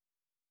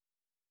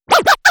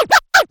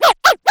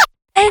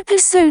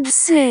Episode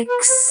 6.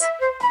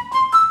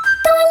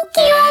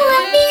 Tokyo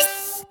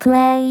Elvis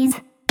plays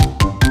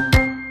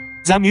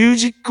The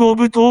Music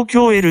of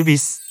Tokyo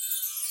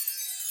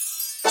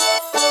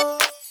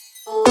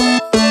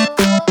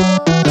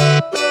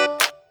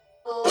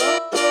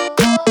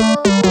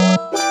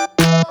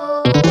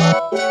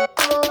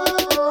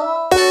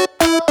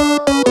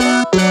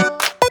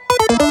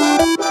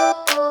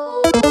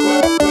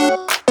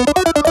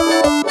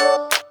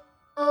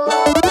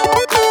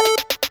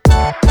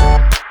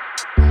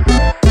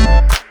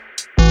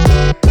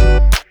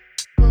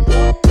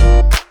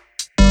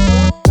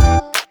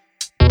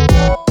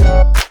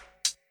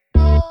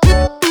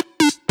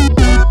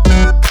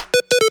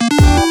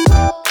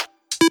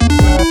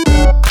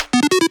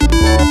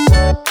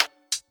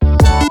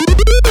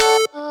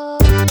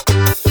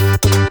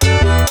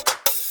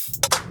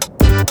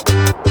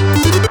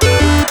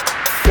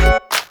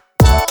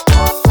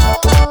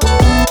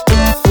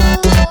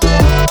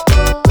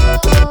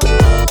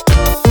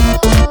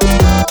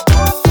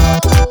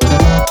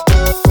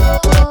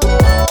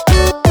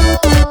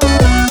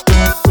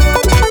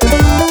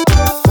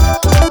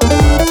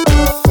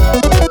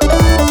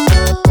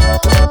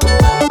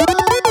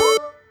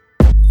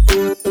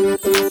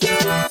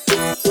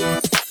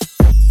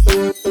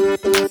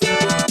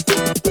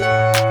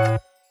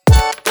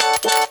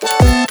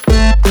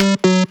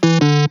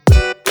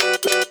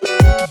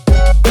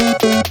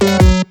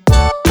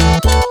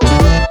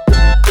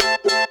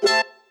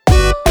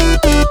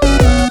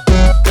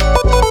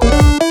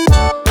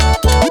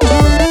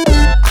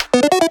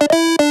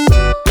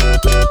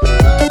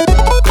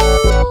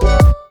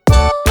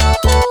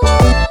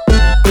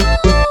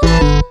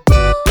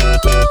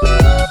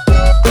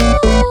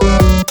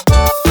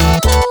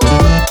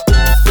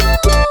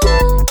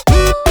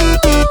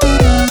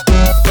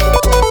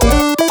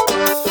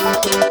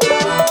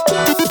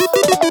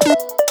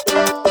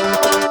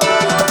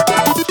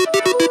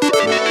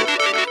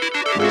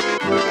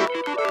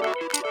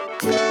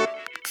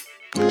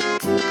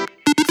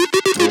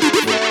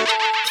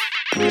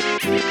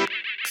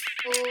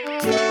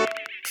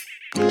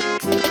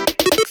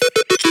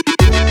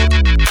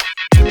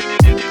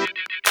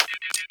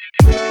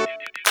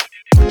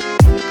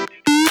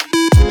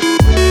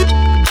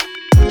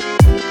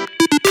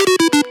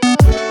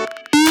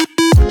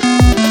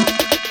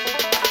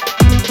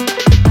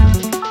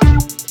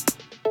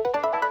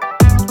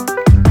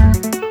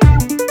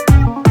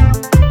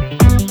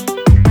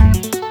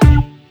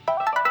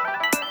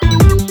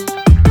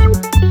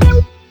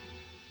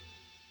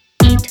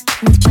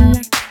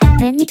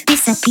it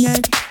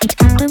disappeared. It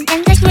happened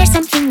and I hear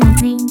something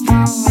moving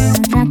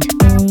that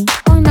way.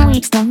 Oh no,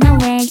 it's gone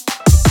away.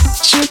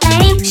 Should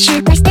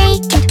I stay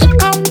and keep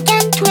calm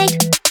and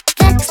wait?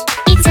 That's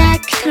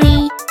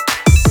exactly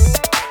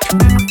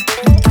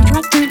what I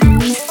try to do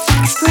is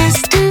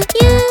express to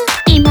you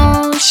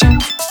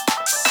emotions.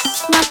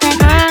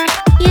 Whatever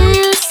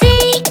you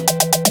see,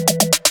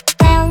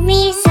 tell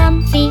me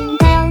something,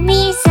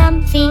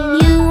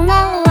 you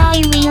know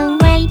I will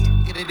wait.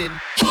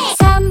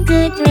 Some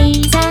good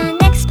reason,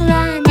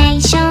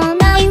 explanation,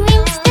 I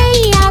will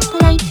stay up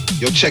late.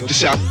 Yo, check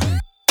this out.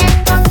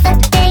 And on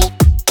that day,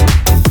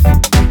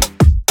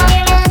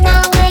 I ran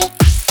away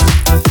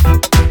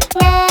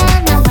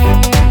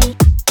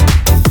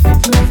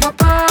through the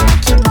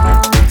parking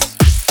lot.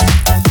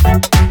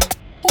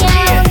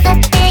 Yeah, on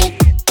that day,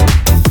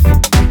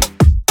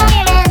 I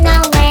ran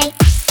away.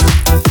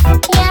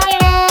 Yeah, I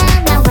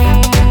ran away,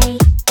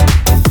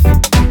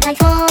 and I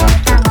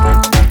thought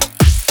alone.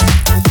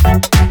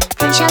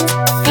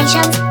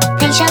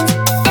 Patience,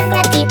 and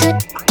gratitude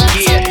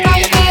is in my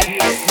head.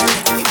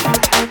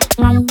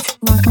 Life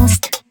was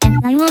lost, and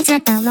I was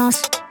at a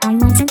loss. I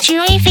wasn't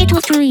sure if it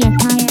was true yet I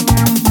ran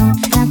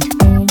that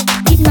day.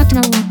 Did not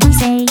know what to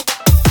say.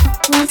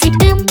 Was it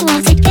doom?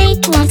 Was it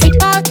fate? Was it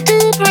about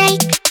to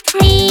break?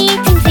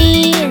 Fleeting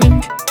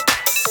feeling.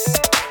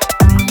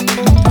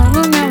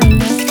 Blown away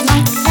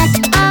like that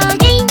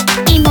again.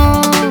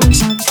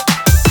 Emotions.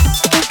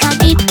 Take a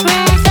deep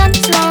breath and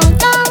slow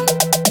down.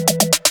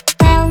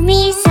 Tell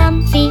me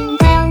something,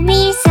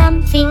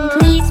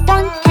 please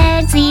don't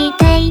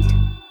hesitate.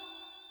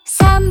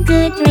 Some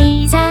good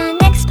reason,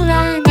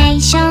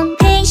 explanation,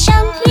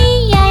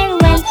 patiently I'll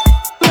wait.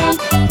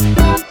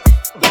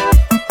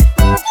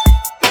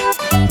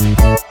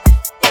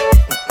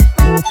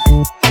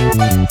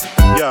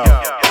 Yo.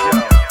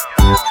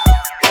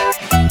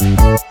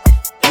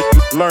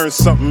 Learn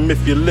something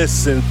if you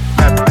listen.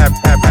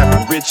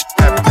 Rich,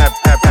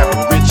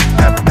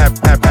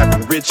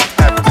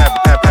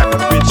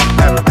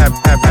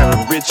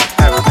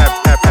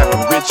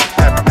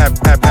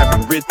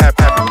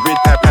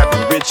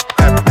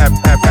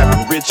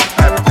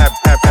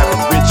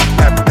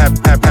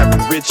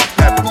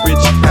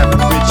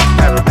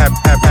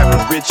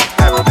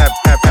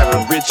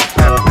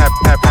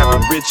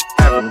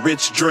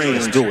 rich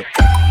dreams. Do it.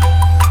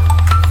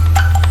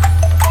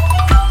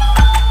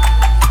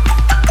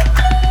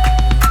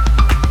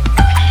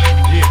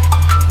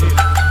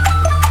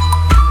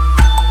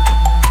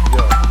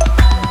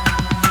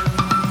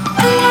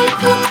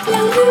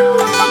 I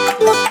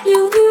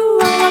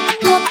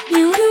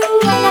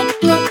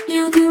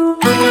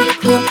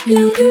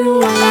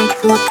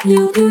what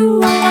you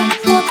do. I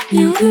like what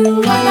you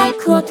do. I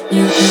like what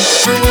you do. I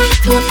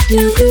like what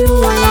you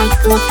do. I like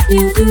what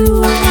you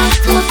do. I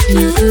like what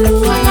you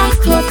do. I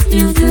like what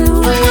you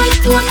do. I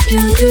like what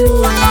you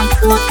do. I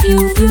like what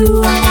you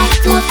do. I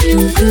like what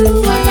you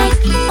do. I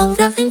like all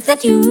the things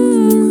that you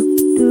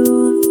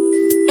do.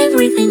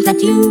 Everything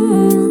that you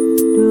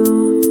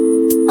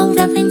do. All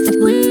the things that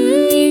we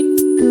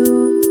do.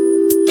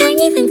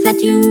 Tiny things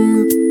that you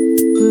do.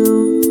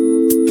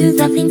 Do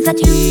the things that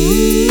you do.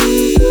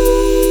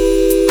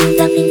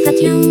 The things that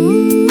you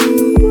do.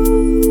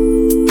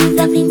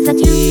 The things that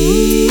you do.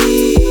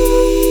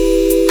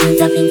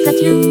 The things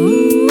that you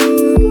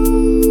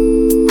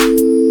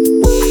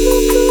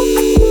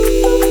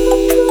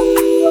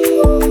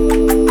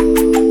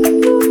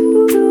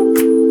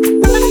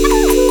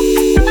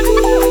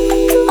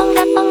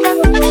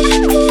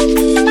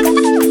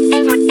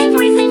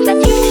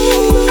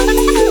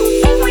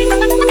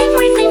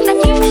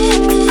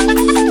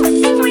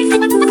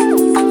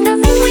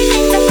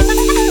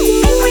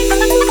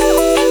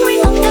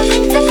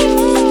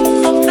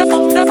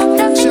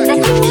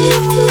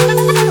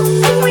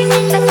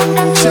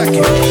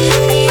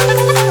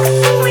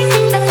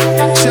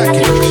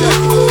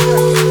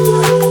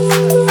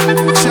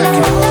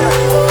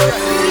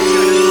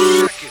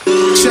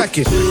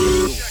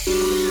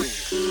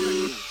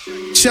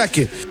check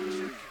it.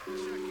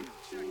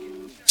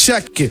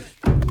 Check it.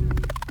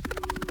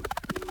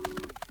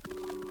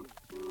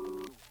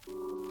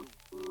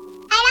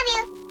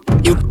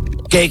 You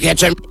can't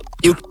catch him.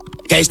 You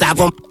can't stop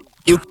him.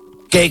 You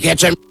can't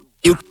catch him.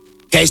 You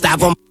can't stop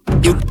him.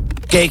 You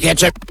can't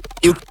catch him.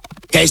 You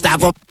can't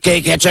stop him.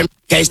 Can't catch him.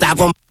 Can't stop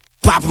him.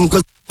 Pop him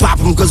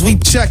cause we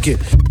check it.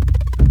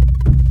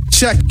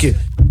 Check it.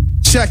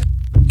 Check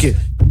it.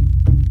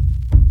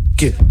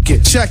 Get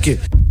check it.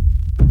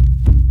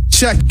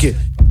 Check it.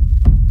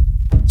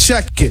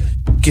 Check it.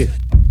 Get.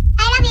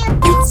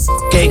 You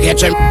can't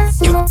catch him.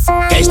 You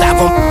can't stop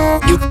him.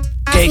 You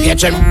can't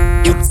catch him.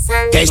 You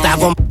can't stop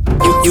him.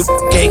 You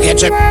can't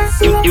catch him.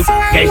 You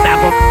can't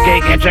stop him.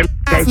 Can't catch him.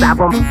 Can't stop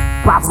him.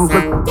 Pop him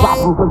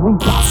cause we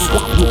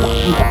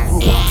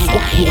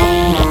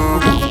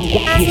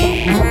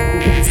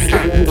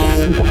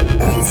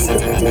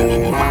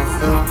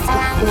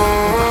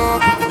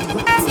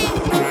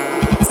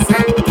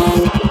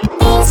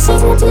This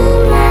is what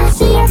you are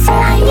here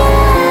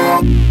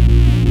for.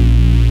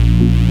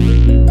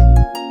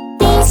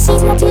 This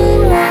is what you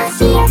are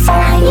here for.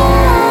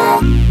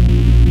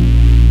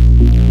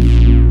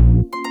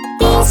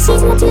 This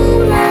is what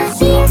you are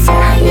here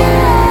for.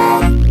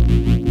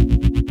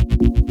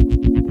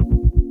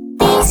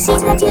 This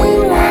is what you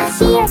are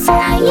here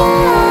for.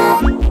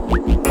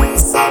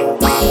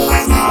 Someday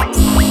I'm not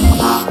here.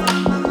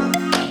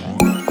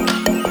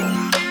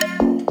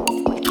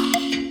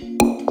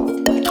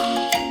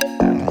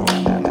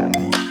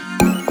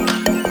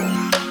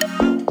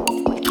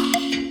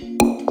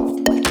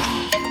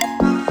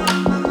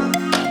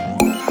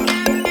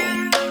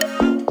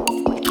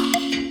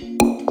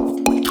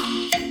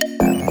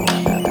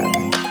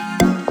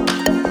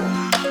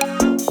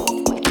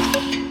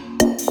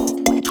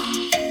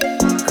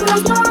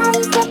 Close your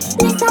eyes,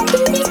 listen to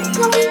this.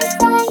 Go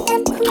inside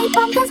and click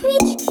on the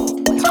switch.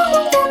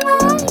 Turn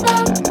on the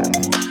light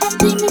and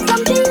give me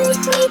some juice,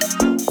 please.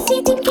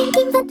 Sitting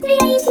thinking that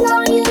there is no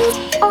use.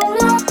 All of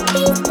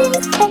these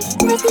things and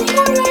waiting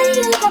away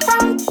is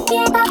about.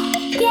 Get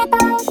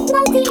out,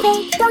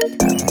 motivate, don't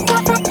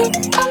stop at it.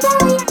 On the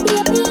way up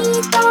here,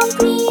 please don't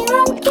clear.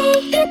 Okay,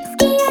 get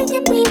scared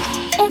and weak.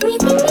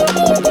 Everything will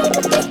be okay,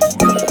 but just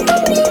don't come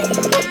from me.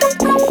 Just don't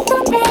come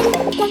from them.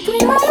 Don't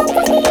rely on the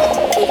fear.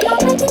 If you're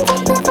waiting for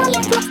the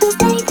fire truck to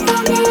take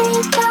from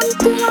it, come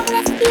to your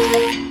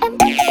rescue. And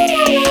taking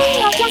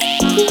away or just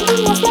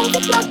feeling yourself,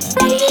 it's not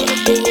finding a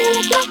feel.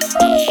 It's not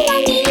falling on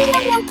me,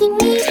 I'm walking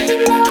with you.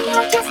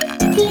 You're just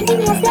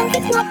feeling yourself,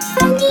 it's not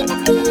finding a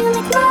feel.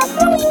 It's not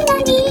falling on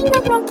me,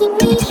 I'm walking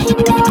with you.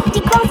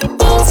 Because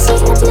this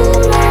is what you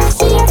are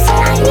here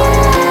for.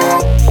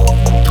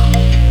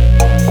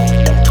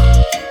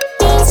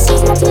 This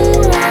is what you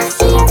are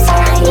here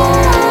for.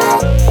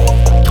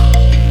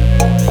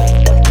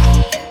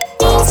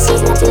 This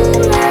is what you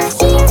are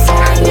here for.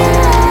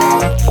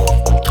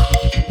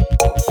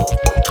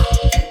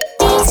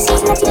 This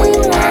is what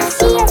you are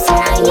here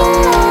for.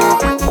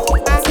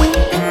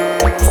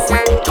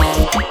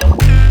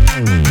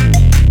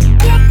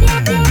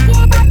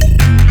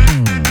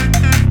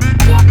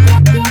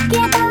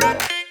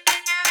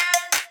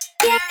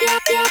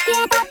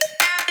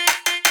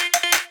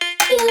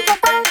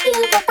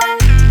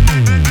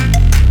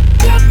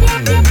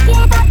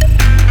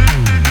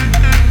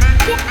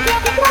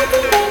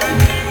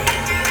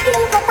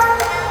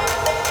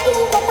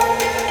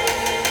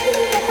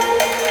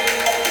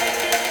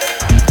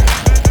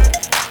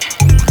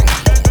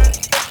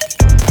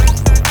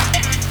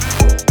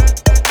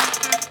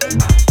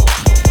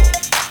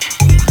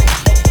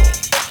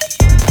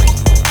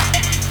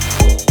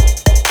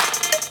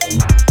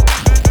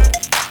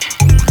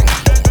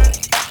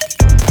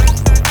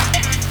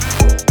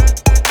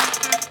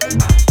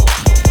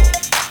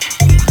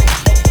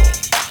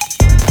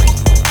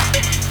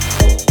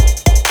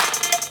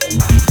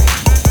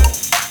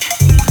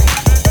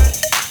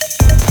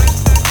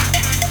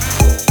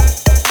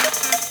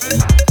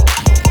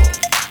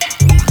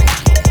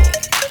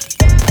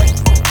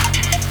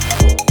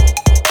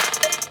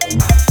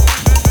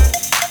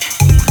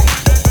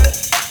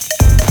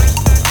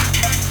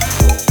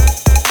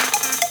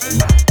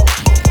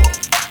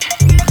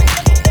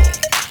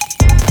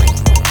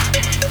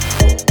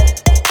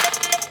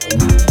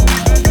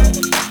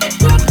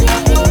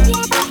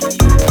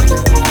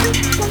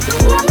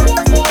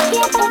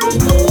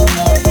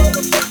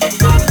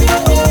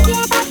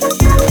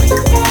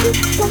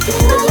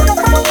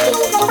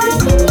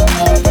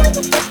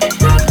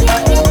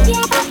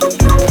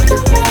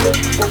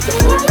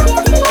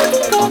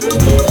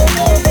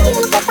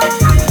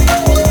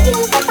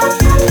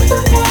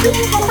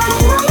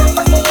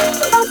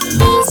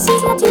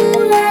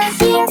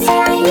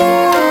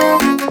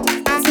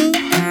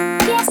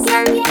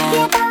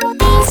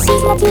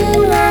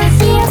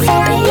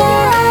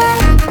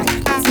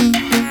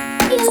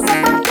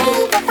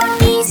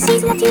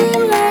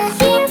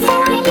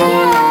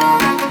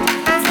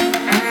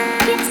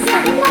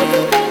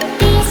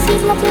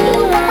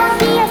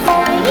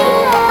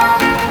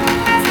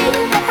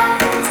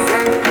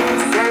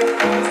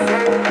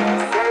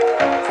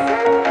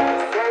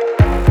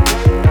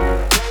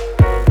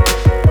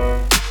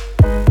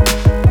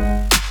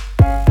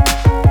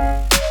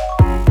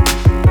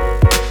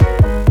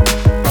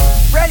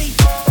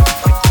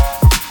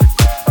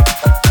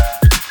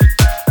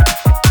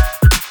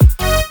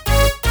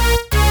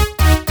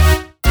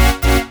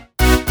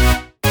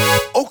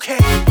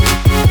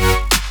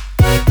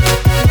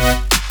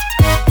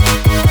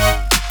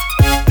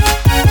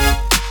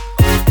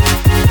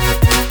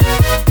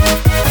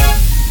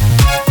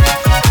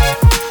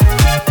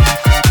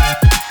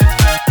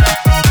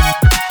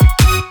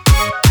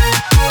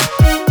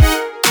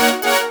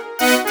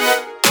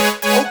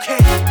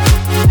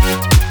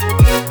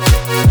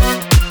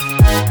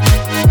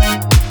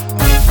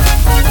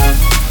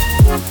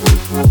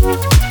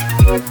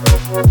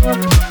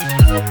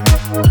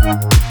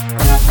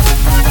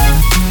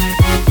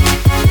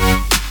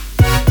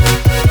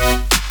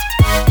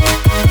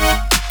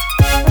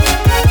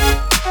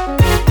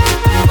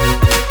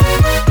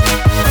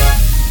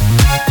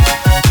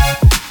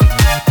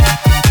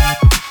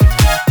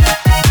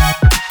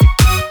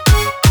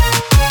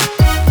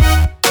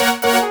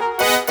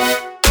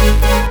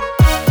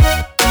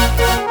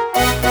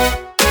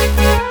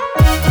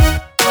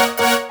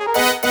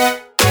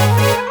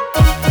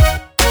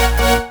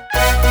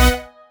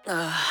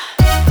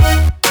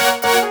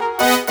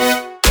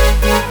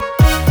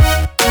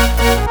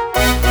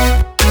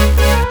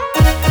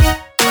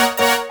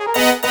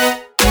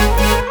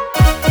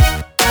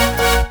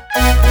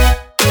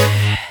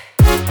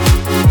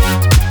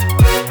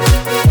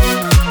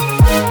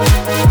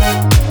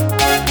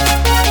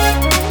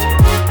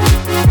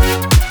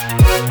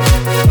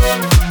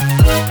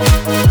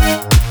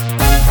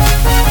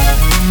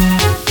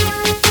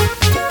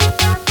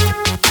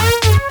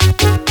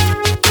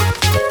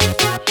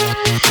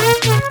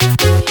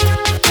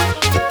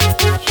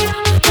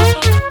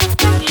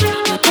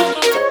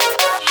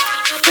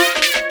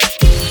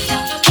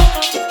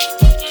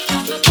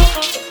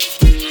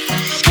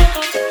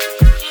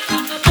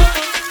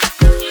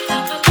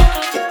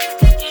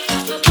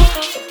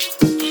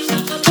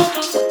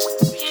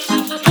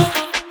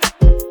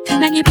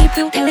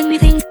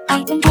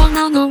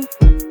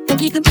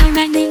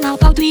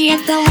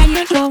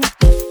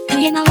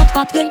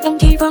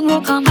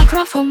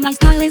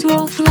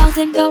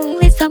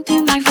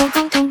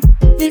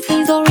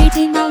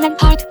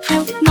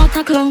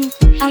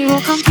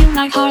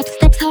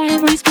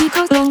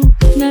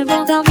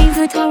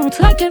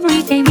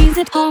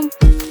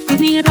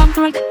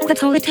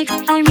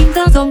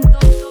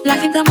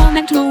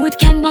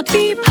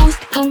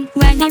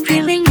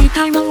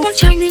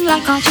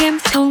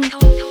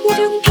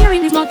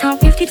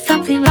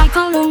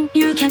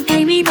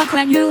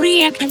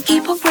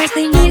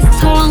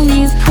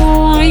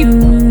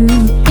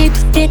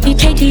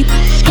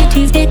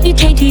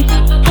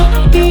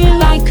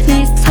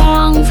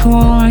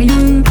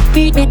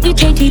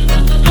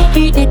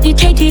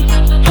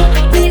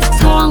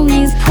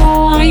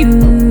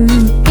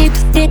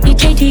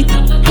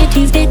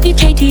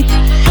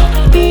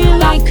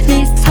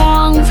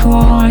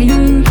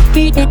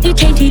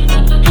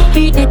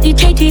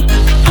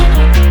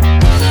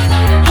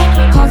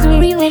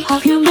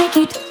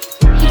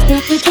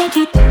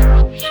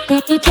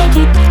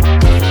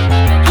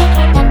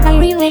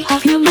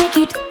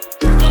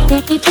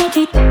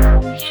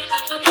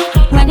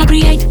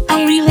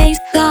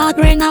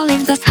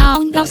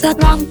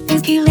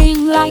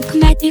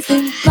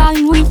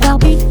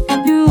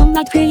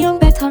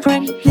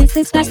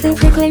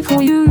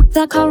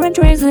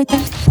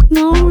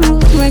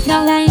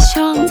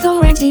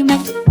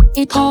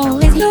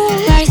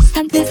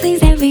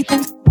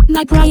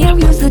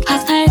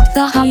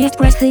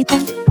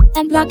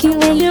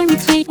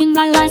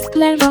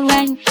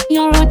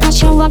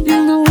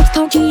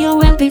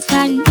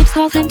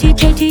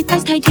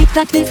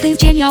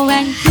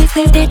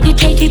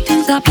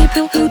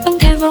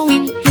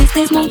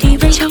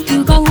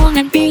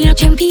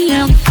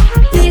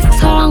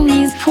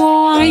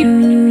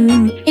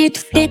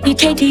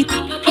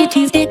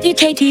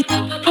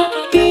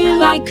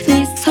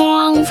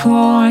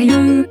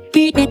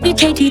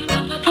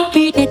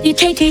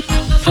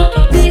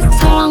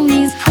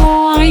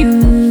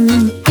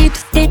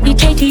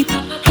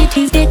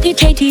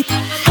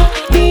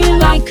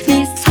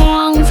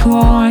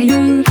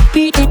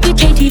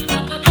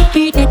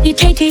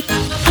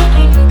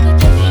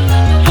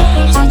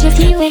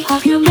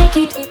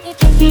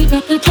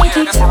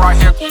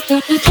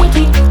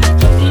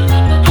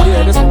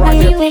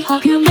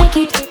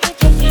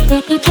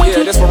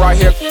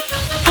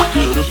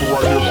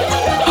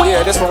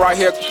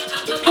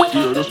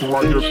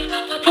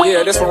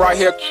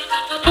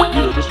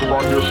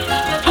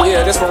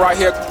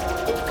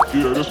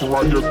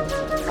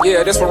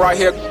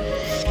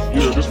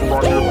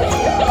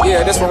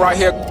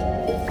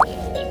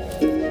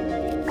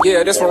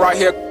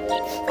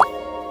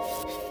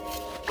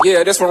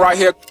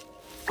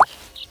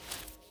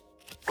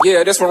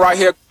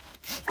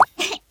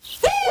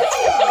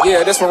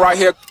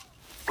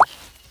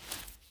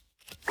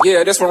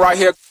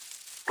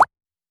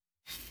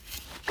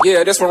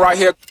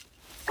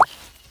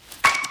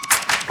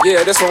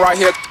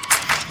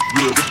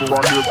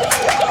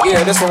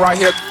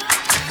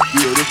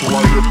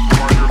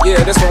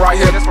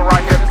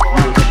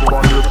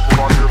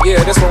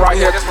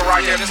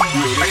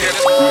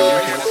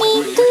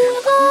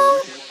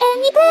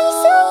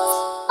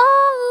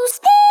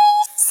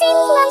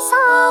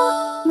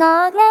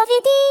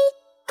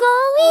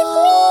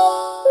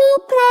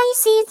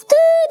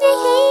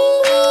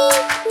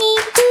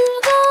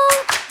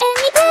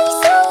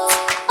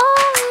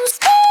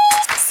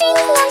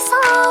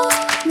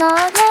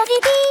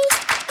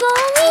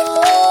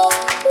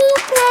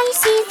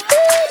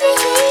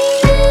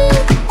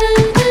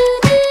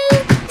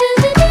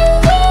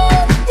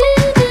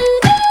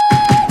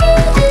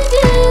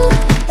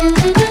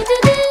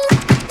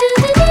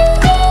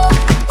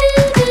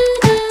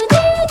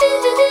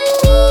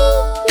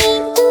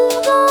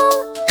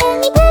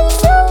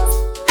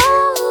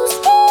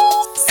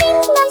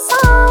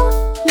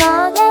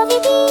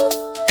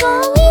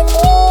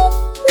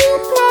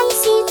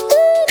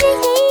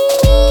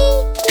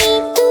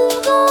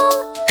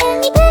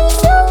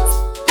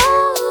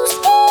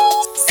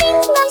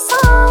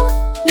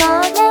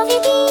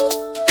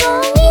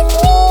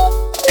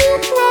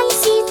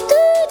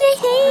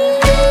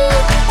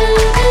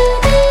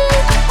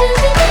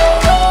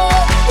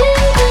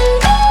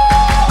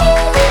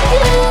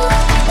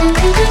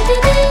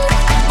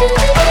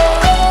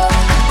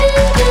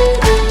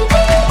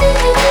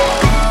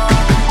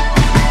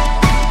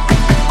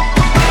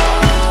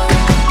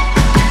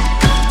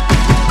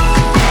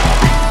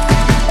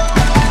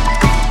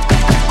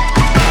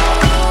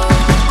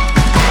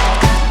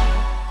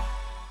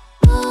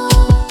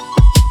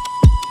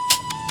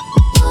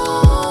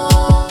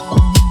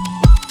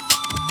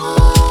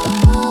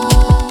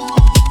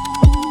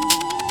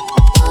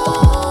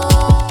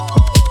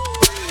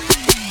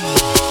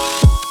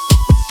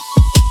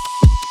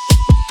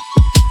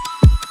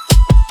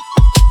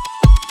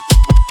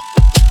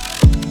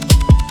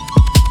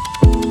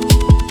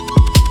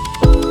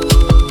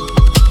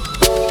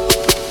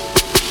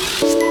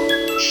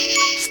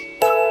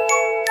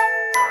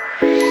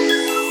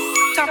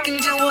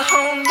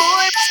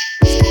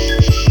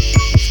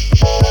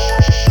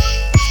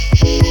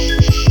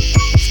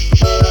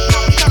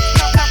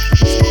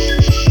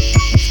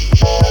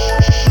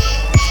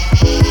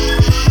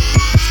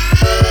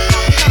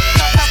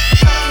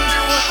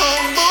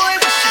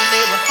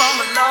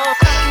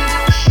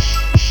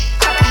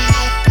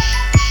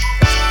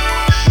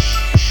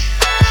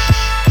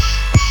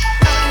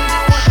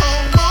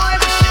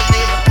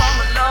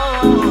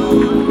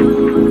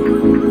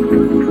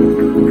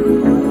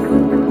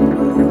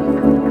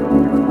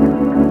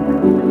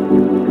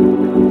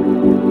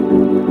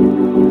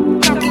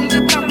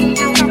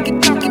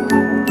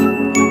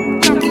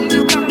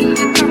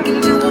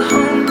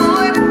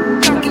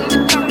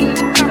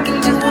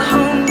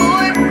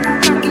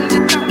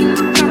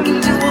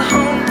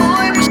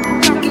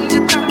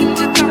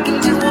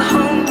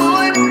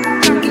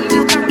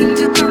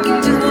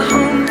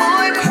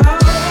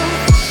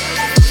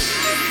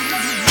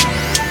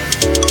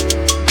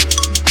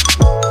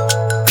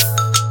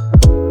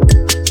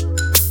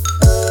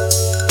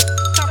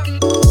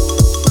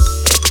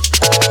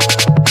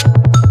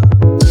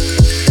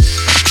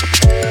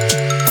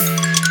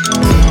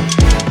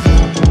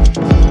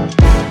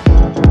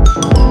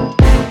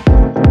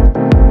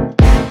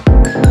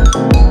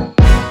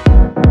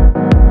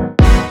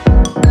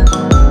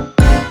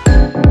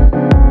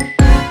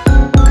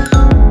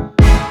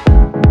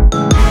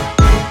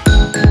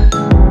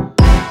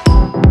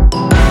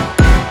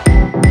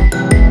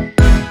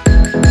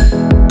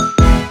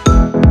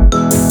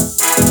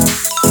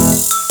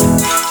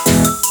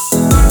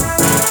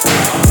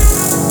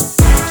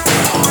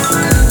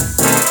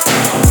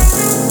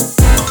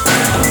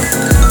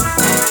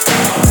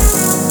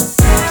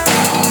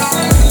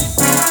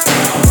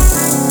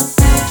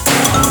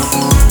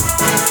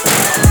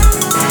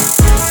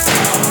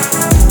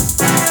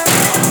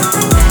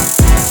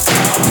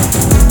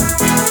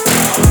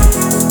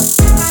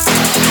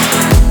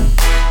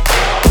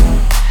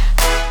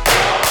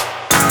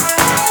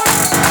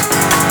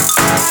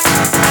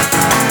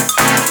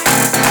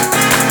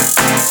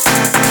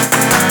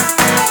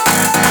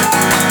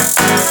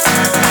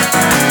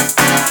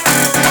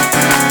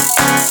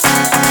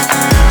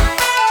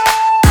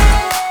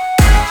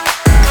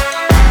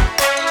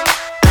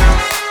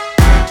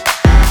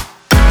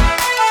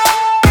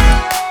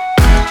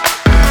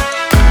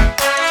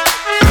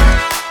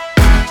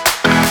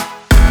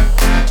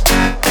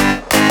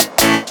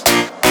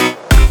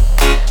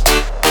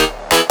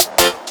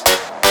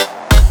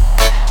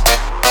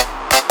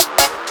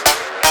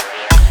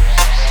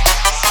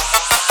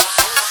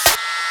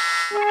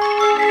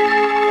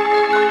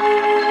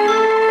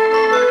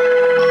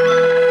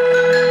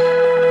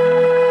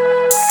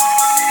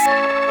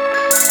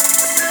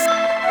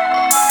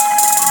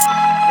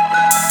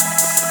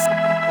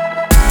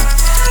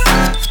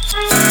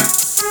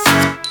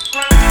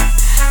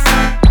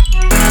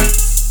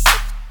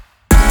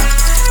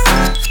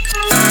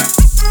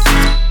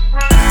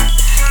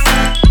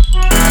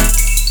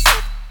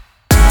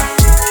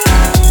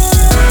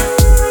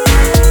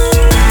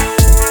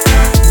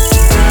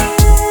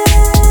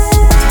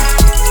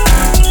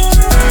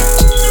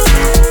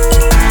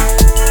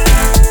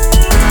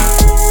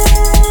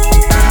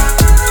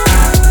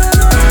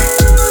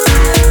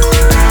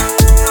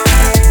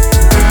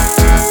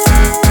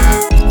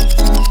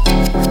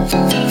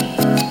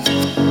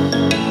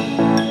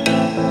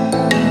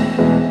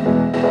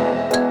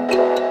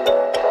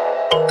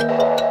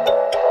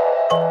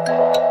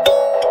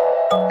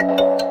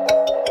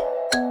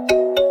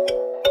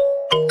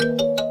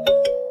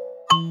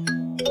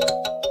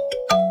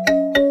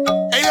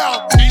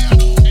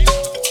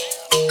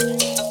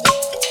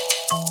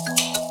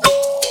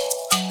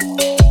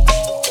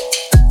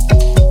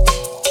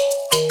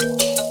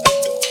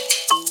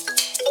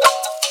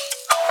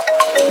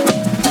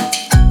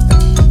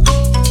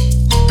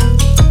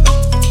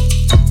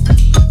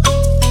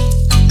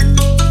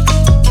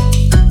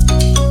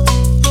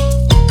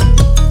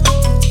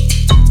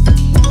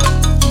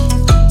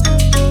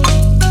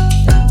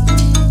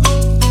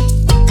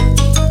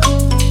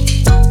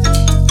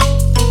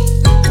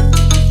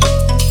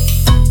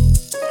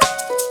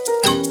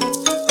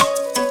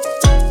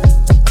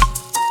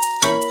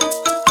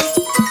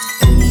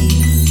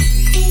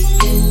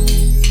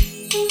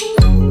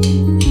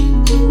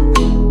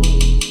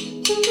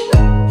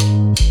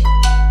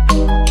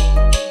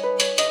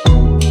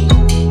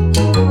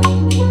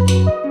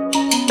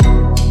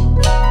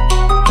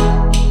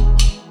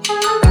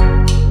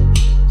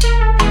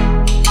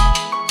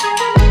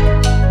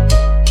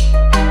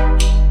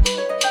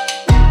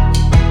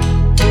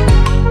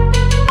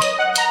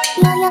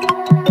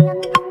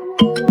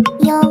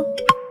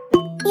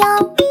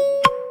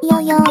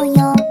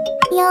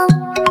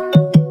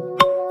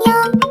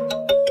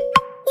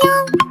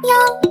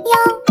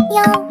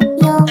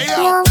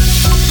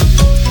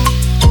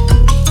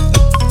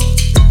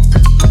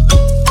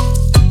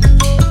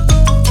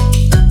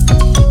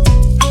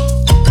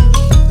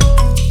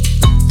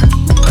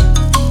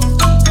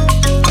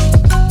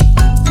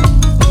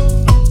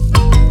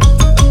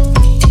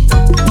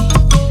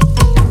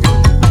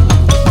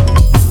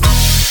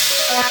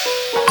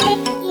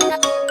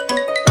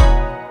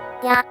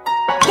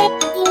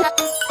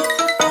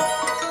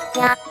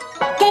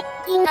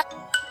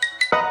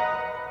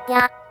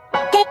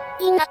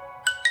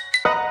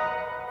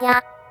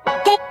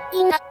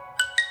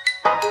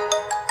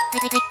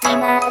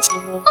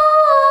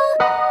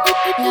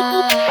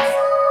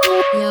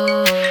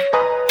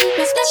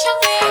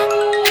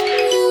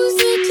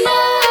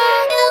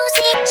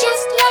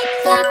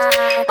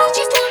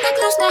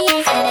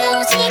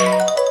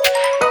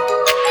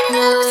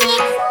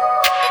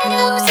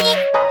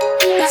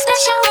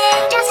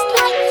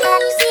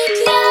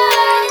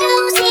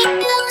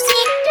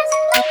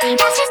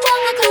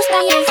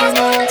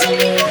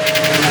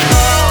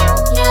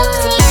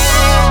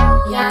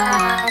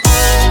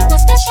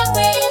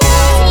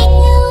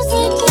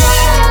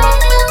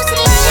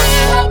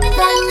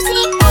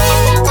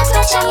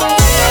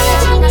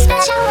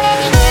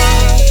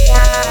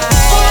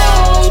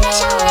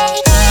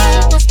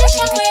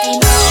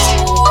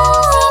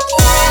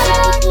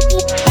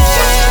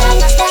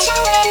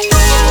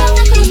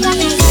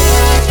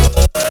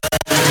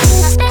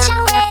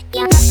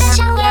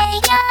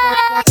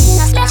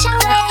 Special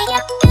way,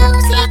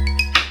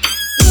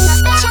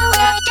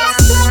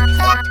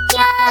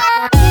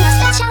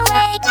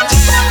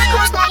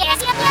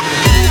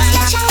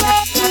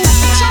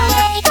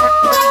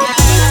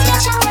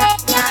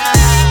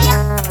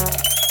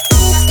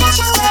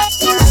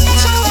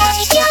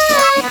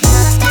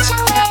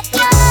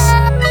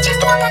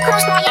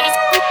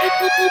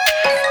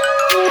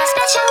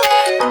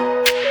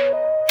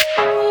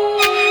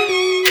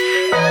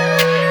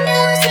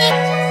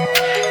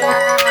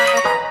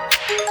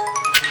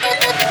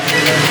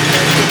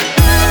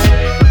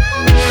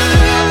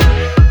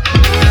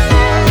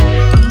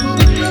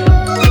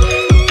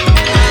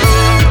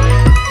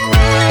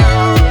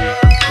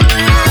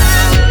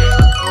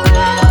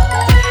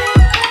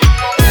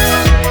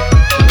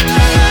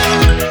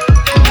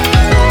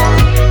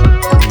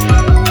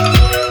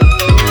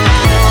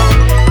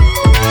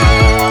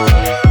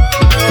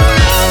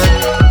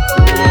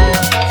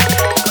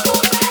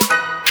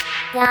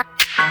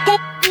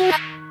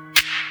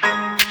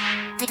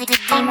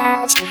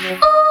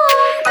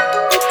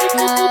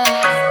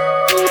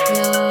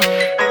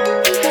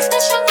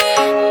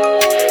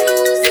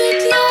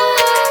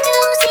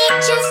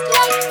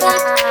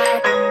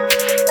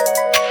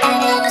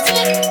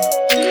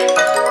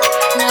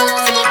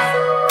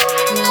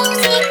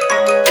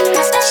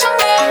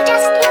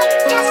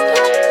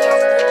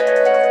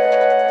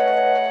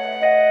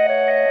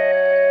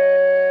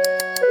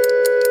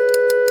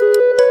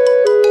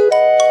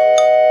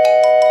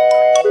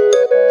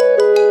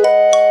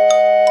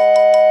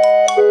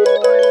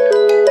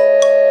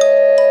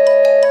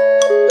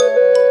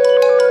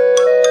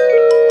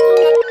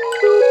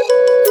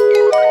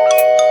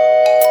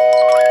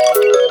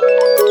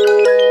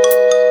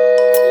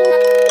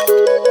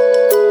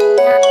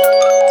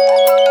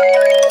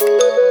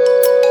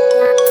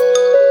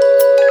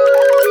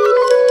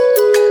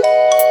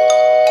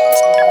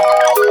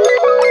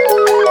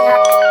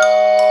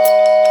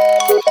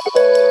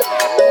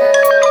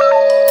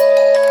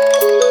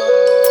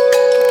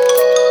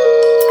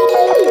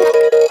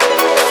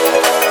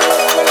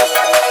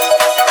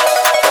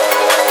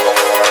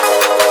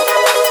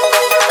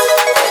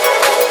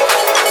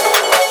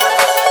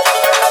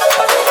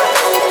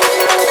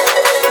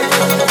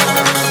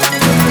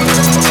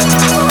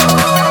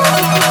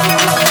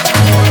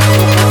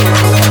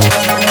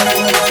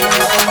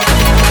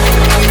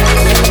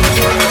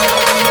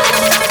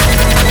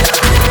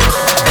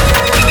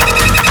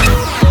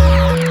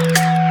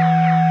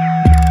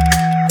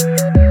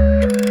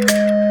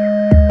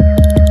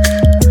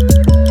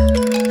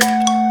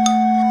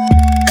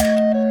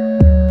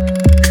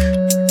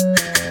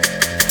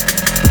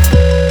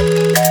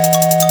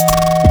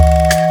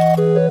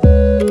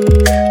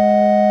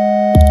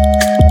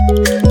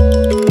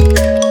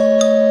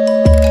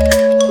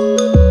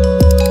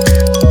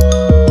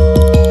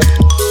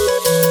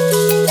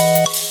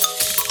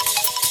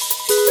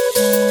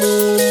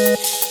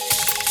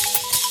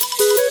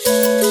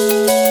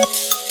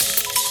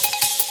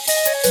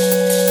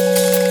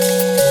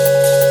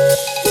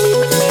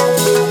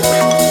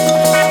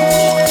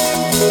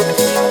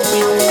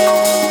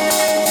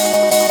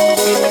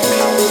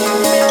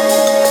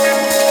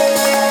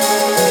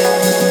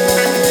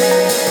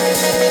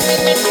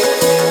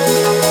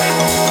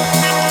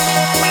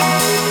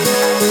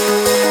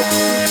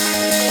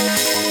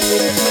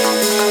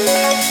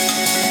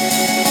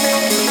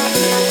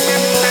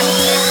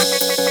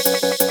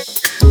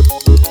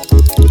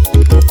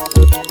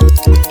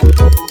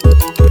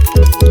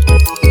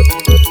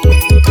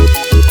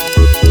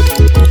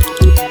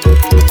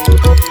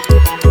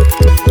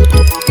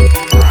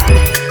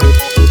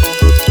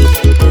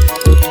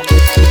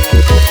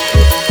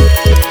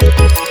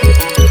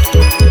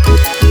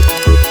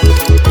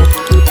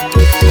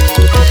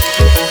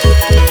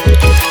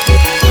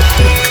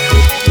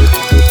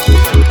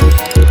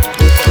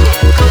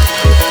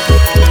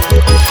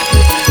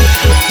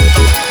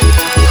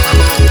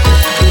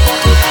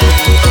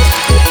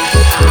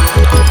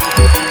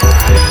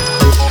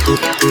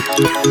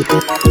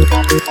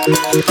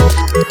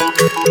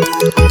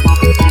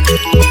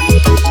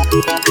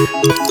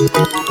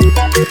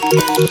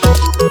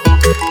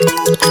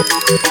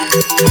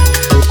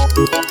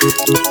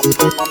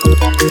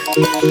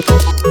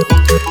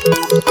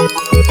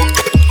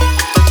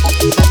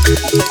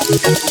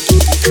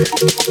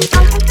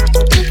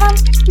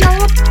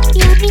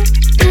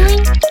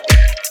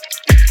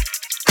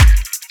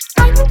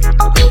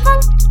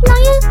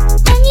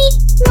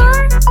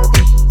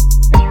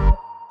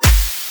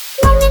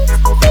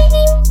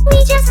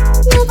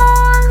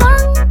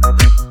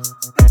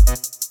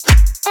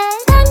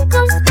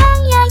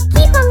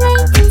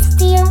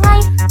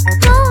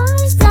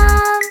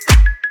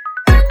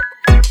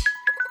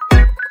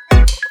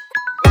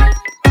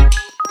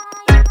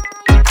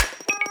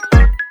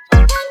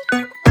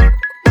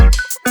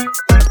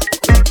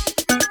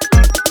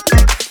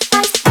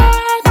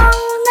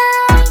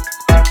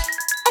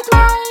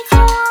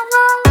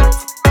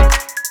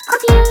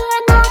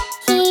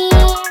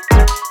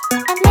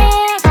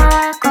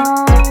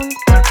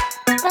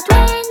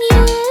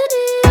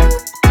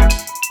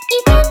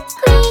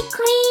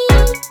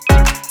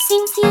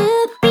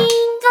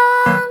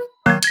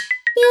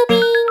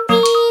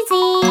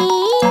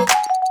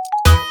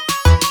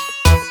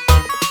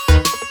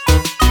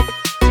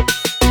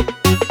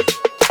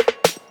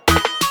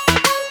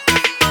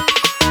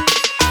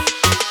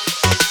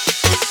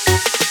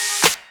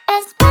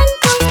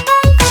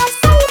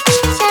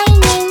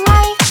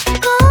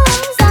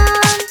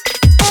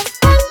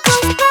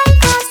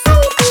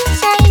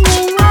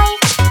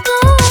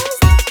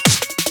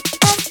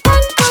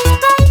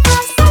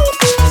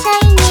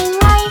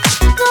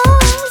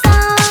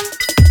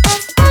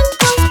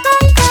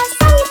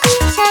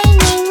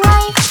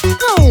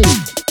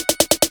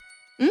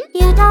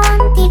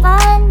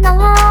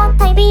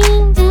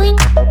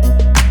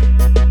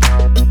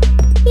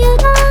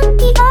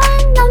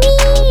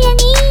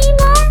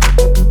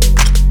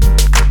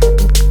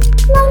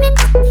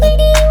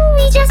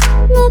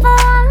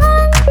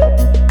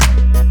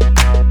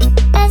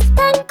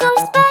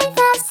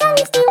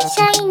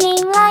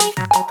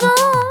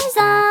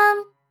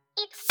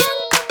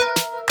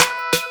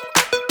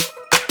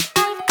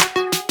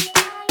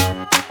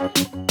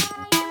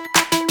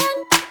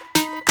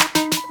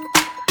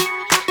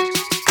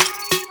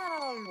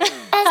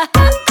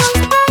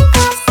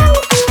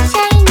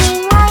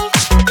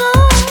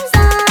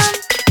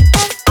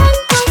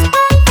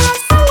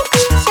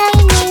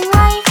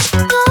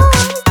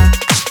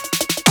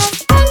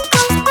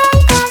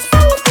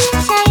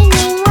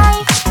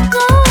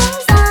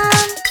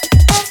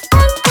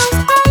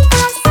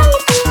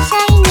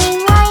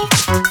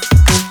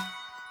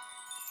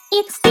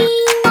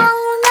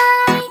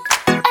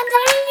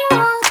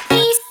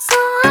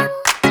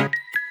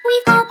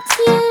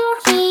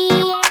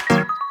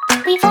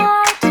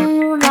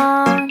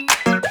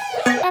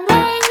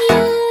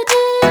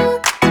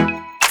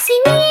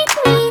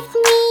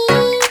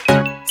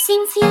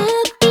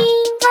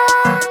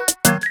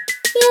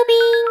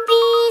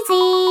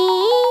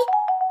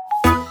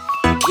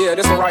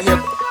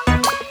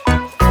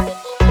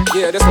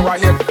 Yeah, this one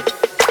right here.